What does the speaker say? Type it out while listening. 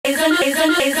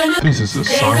This is a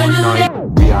Silent Night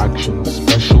reaction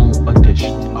special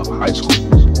edition of High School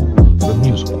Musical, the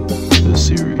musical, the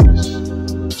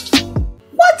series.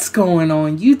 What's going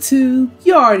on YouTube?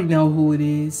 You already know who it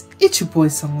is. It's your boy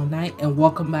Silent Knight, and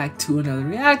welcome back to another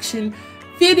reaction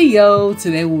video.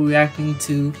 Today we're reacting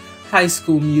to High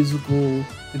School Musical,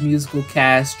 the musical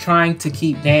cast, trying to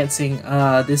keep dancing.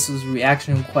 This was a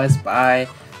reaction request by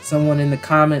someone in the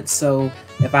comments, so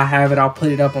if I have it, I'll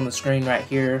put it up on the screen right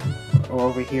here, or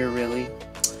over here really.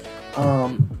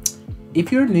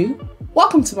 If you're new,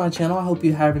 welcome to my channel. I hope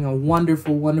you're having a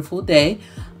wonderful, wonderful day.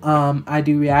 I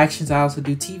do reactions. I also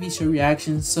do TV show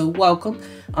reactions, so welcome.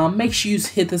 Make sure you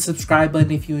hit the subscribe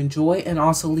button if you enjoy, and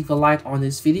also leave a like on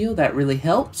this video. That really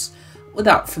helps.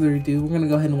 Without further ado, we're going to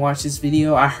go ahead and watch this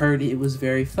video. I heard it was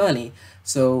very funny,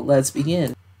 so let's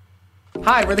begin.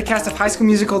 Hi, we're the cast of High School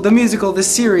Musical, the musical, the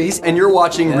series, and you're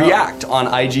watching React on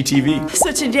IGTV.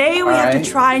 So today we have to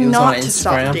try not to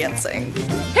stop dancing.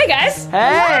 Hey guys!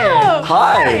 Hey! Hello.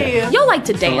 Hi! Y'all like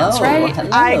to dance, right? Hello.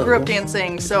 I grew up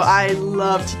dancing, so I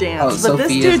love to dance. But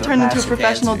this dude turned into a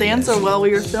professional dancer while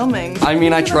we were filming. I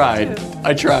mean, I tried.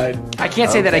 I can't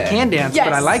say that I can dance,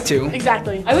 but I like to.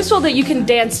 Exactly. I was told that you can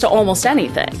dance to almost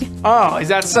anything. Oh, is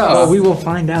that so? Well, we will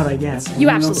find out, I guess. You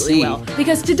absolutely will.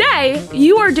 Because today,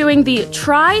 you are doing the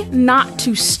Try Not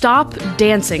to Stop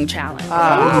Dancing Challenge.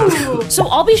 So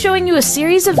I'll be showing you a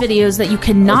series of videos that you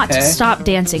cannot stop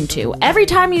dancing to. Every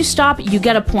time you stop, you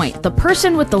get a point. The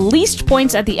person with the least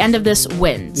points at the end of this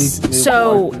wins.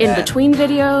 So in between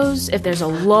videos, if there's a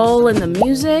lull in the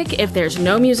music, if there's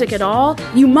no music at all,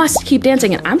 you must keep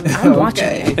dancing, and I'm watching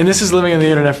it. And this is living on the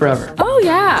internet forever. Oh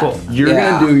yeah. Cool. You're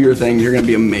gonna do your thing. You're gonna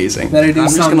be amazing. Better do I'm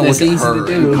just something gonna that's look at easy to her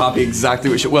do. and copy exactly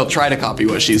what try to copy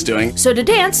what she's doing. So to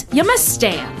dance, you must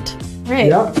stand. Right.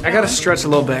 Yep. I gotta stretch a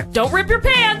little bit. Don't rip your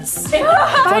pants.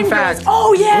 Fun fact.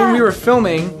 Oh yeah. When we were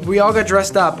filming, we all got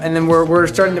dressed up, and then we're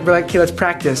starting to be like, okay, let's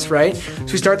practice, right?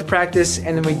 So we start the practice,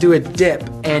 and then we do a dip,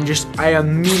 and I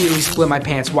immediately split my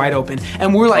pants wide open,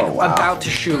 and we're like about to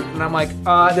shoot, and I'm like,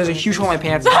 there's a huge hole in my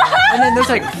pants, and then there's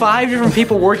like 5 different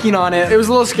people working on it. It was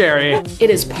a little scary. It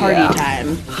is party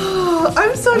time.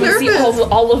 I'm so nervous. See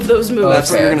all of those moves.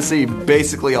 That's what you're gonna see,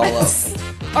 basically all up.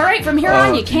 All right, from here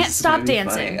on, you can't stop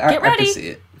dancing. Get ready. I can see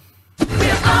it.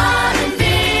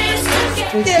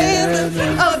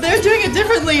 Oh, they're doing it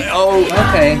differently. Oh,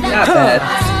 Okay, not bad.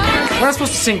 We're not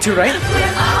supposed to sing too, right?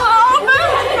 Oh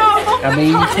no. I mean,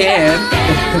 you can.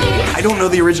 I don't know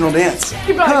the original dance.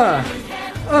 Keep going.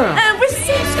 And we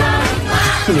sing.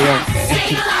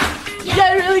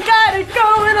 Yeah, really got it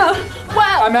going on.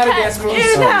 Wow. I'm out of dance moves.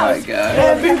 In Oh house. my god.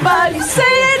 Everybody's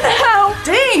saying how.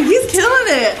 Dang, he's killing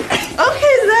it.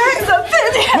 Okay, Zach, the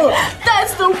video.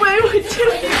 That's the way we do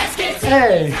it.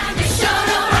 Hey.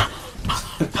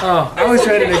 Oh, I was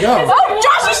ready to go. Oh,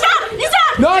 Josh, you stop! You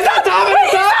stop! No,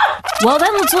 stop! Well,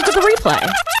 then let's look at the replay.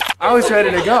 I was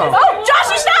ready to go. Oh, Josh,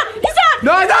 you stop! You stop!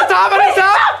 No, stop!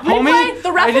 Replay, Homie,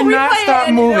 the ref I did will not replay stop it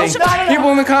and moving. I don't know.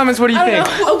 People in the comments, what do you think?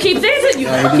 Oh, keep dancing. You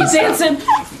keep dancing.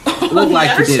 Look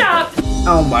like you did. Stop.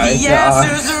 Oh my god.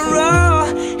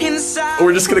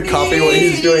 We're just gonna copy what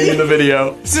he's doing in the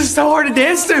video. This is so hard to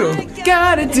dance to.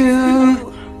 Gotta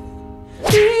do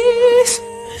this.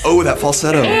 Oh, that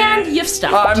falsetto. And you've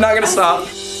stopped. I'm not gonna stop.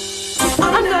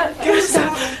 I'm not gonna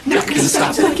stop. Not gonna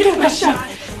stop till I get my shot.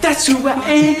 That's who I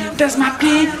am. That's my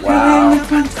plan. Wow.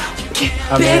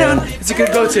 It's a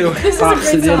good go-to.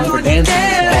 Props to them for dancing.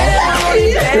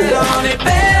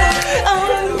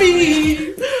 On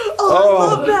me. Oh, I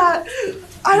love that.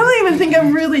 I don't even think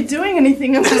I'm really doing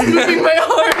anything. I'm just moving my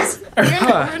arms.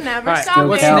 We're never Alright, stopping.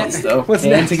 what's Counts next? though. What's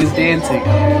Dancing is dancing.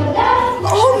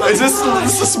 Oh my Is this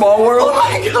a small world? Oh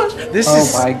my gosh. This Oh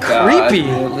is my god. creepy.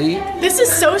 Really? This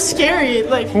is so scary.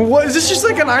 Like, What is this? Just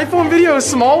like an iPhone video of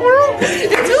Small World?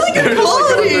 it's really good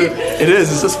quality. It is.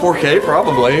 Is this 4K?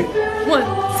 Probably.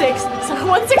 1, 6,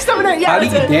 7, 6, 7, 8. Yeah, How do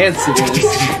you that's it. dance to this?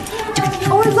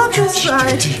 Oh, I love this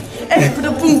side. Hey, put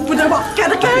a boom, put a bop,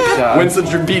 gotta get. God. When's the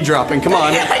beat dropping? Come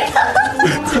on.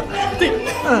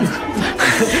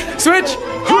 Switch.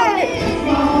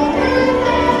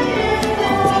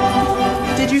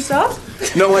 Did you stop?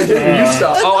 No, I didn't. You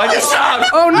stop. Oh, I just stopped.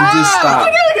 Oh no! Just stop.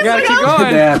 You gotta keep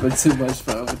going. They're having too much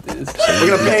fun with this.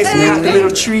 We're gonna paint some happy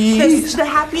little trees. The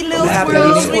happy little happy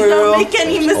squirrels. little We squirrel. don't make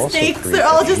any mistakes. They're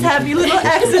all just happy little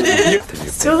accidents.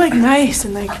 It's so like nice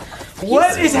and like.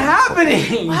 What is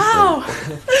happening? Wow.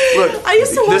 Look, I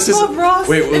used to this watch is. Bob Ross.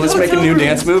 Wait, well, let's make a new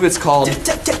dance move. It's called.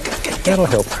 That'll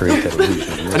help create that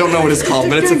illusion. I don't know what it's called,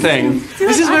 but it's a thing.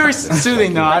 This is very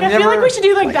soothing though. I feel like we should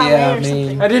do like ballet Yeah, I or something.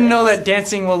 mean, I didn't know that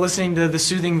dancing while listening to the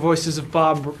soothing voices of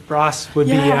Bob Ross would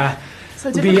Yeah. So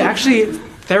be difficult. actually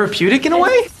therapeutic in a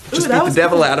way. Just beat the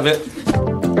devil out of it. I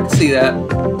can see that.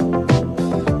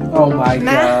 Oh my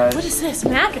god. What is this?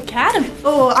 Mac Academy.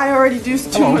 Oh, I already do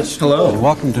too much. Hello.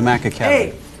 Welcome to Mac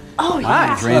Academy. Hey. Oh,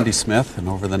 yeah. I'm Randy Smith, and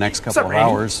over the next couple of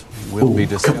hours, we'll be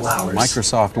discussing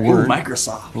Microsoft Word.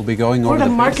 Microsoft. We'll be going over What a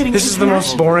the marketing. This is the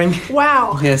most boring.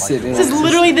 Wow. Yes, it is. This is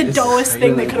literally the dullest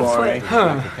thing really they could have boring.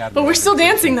 played. But we're still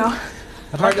dancing though.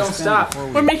 Heart don't stop.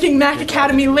 We're making Mac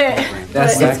Academy lit.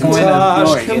 That's the point of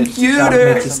doing it.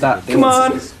 Computer. To stop Come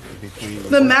on.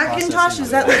 The Macintosh, is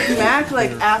that like Mac,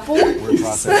 like Apple?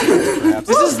 This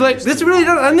is like, this really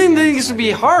doesn't, I didn't think this would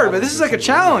be hard, but this is like a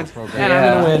challenge. And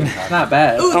I'm gonna win. It's not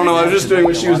bad. I don't know, I was just doing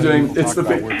what she was doing. It's the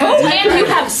thing. Oh, and you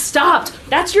have stopped.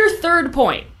 That's your third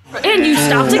point. And you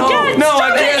stopped again. No,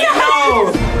 I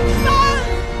didn't.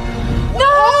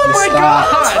 Oh my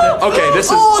god! Okay, this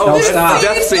is Don't this is stop. the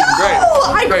death scene.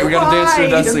 Great. Great, we gotta dance to the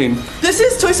death scene. This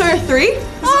is Toy Story 3? This is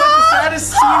like the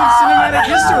saddest scene in cinematic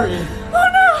history. Oh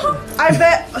no! I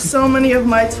bet so many of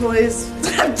my toys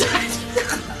have died.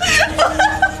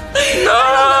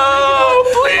 No,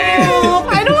 please.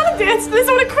 I don't want to dance to this,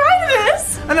 I want to cry to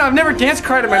this! I know, I've never dance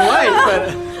cried in my life,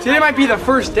 but today might be the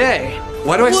first day.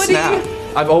 Why do I Woody. snap?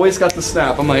 I've always got the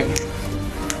snap. I'm like,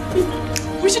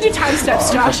 We should do time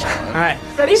steps, Josh. Alright.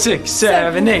 Ready? 6,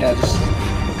 7, 8. Yeah, just-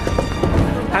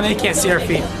 And they can't see our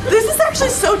feet. This is actually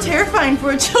so terrifying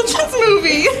for a children's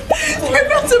movie. They're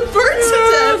about to burn to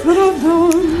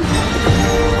death.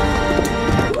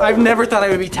 I've never thought I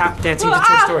would be tap dancing to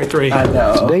Toy Story 3. I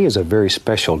know. Today is a very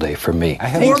special day for me. I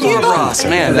have Poor Bob Ross,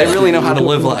 man, they really know how to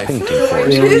live life. Really,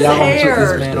 His y'all wanna put hair.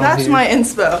 this man on That's here? my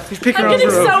inspo. He's picking I'm on the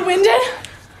getting rope. so winded.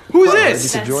 Who's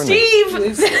this? Steve. I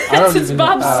don't This is even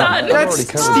Bob's know. son. That's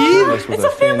Steve? It's a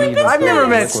family business. I've never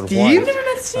met Steve. I've never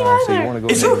met Steve either.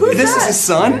 This is his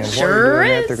son? Sure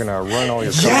is. They're gonna run all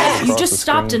your Yes! You just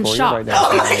stopped in shock.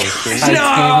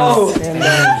 No! And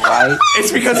then white.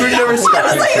 It's because we've never Talk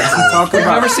I've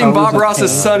about never seen colors Bob of Ross's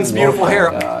paint. son's beautiful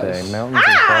hair. Mountains and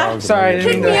clouds. Sorry, I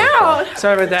didn't Kick mean me to. out.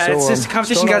 Sorry about that. It's just a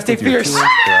competition. You gotta stay fierce.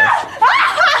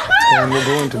 And we'll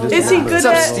go into this Is he one. good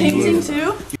at painting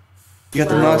too? You got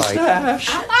the mustache.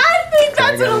 I think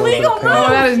that's an illegal Oh,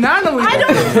 that move. is not illegal. I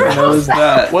don't know. Knows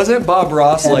that. Wasn't Bob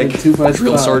Ross like too much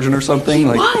drill fun. sergeant or something?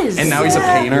 Like, was. and now he's a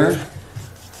painter.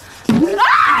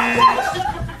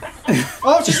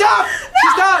 Oh, she stopped! She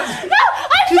stopped!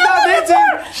 She stopped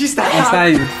dancing! She That's stopped! not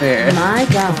even fair. My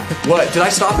God. What? Did I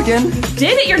stop again?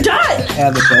 Did it? You're done.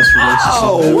 Had the best relationship.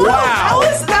 Oh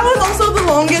That was also the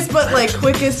longest but like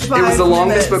quickest 5 It was the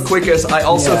longest but minutes. quickest. I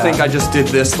also Yeah. think I just did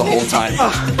this the whole time.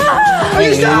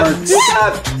 Hey, it works. She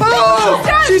stopped!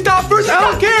 Oh! She stopped first! I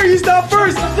don't care! You stopped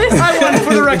first! I won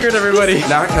for the record, everybody.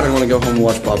 Now I kind of want to go home and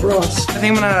watch Bob Ross. I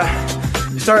think I'm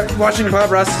gonna start watching Bob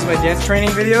Ross's my dance training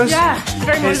videos. Yeah,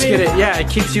 very And just get motivating. it, yeah, it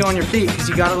keeps you on your feet because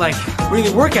you gotta like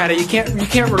really work at it. You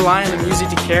can't rely on the music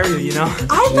to carry you, you know?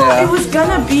 I thought Yeah. it was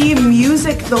gonna be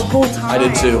music the whole time. I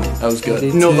did too. That was good.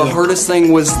 did No, the too. hardest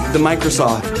thing was the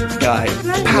Microsoft guy.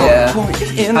 Yeah.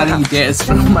 How do you dance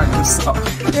from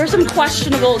Microsoft? There's some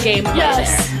questionable gameplay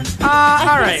Yes. there.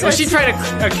 Alright, well she tried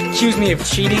to accuse me of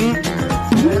cheating.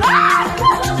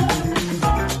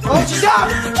 Oh, she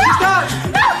stopped! She stopped!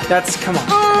 That's, come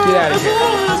on, get out of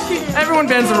here. Everyone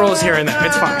bends the rules here and there,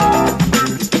 it's fine.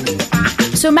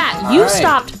 So Matt, you right.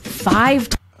 stopped 5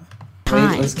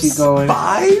 Wait, let's keep times. going.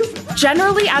 5?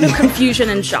 Generally out of confusion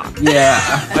and shock. Yeah.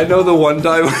 I know the one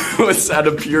time was out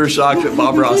of pure shock that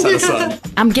Bob Ross had a son.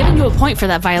 I'm giving you a point for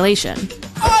that violation.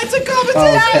 Oh, it's a competition.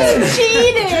 Okay. That's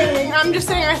cheating. I'm just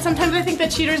saying. Sometimes I think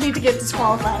that cheaters need to get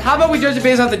disqualified. How about we judge it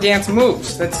based off the dance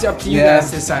moves? That's up to you Yeah. guys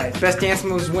to decide. Best dance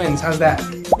moves wins. How's that?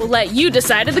 We'll let you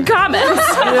decide in the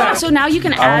comments. So now you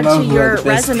can add know to who your had the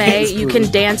best resume, dance you move.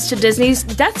 can dance to Disney's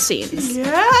death scenes.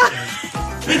 Yeah.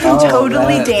 We can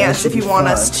totally that dance should if you be want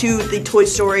fun. us to the Toy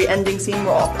Story ending scene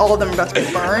where all of them are about to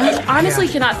get burned. Honestly,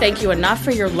 cannot thank you enough for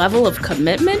your level of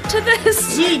commitment to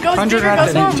this. Gee, goes 100 bigger, out goes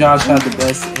of I think home. Josh had the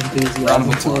best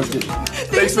enthusiasm towards it.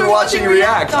 Thanks for watching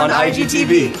React on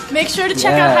IGTV. Make sure to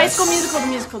check out High Yes. School Musical, the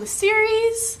musical, the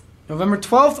series. November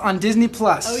 12th on Disney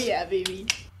Plus. Oh yeah, baby.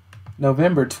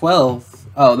 November 12th.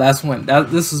 Oh, that's when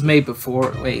this was made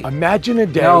before. Wait. Imagine a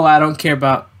day. No, I don't care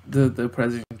about the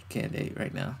president candidate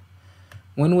right now.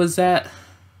 When was that?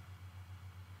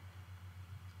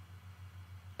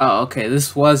 Oh, okay.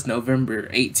 This was November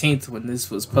 18th when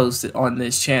this was posted on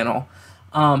this channel.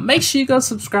 Make sure you go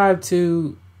subscribe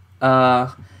to.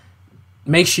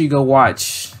 Make sure you go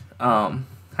watch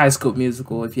High School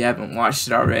Musical if you haven't watched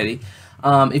it already.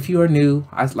 If you are new,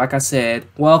 like I said,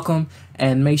 welcome,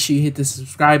 and make sure you hit the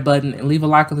subscribe button and leave a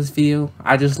like on this video.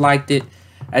 I just liked it,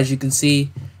 as you can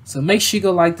see. So make sure you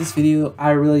go like this video.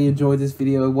 I really enjoyed this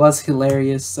video. It was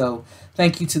hilarious. So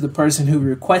thank you to the person who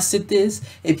requested this.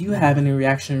 If you have any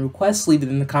reaction requests, leave it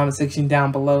in the comment section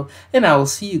down below. And I will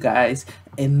see you guys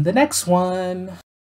in the next one.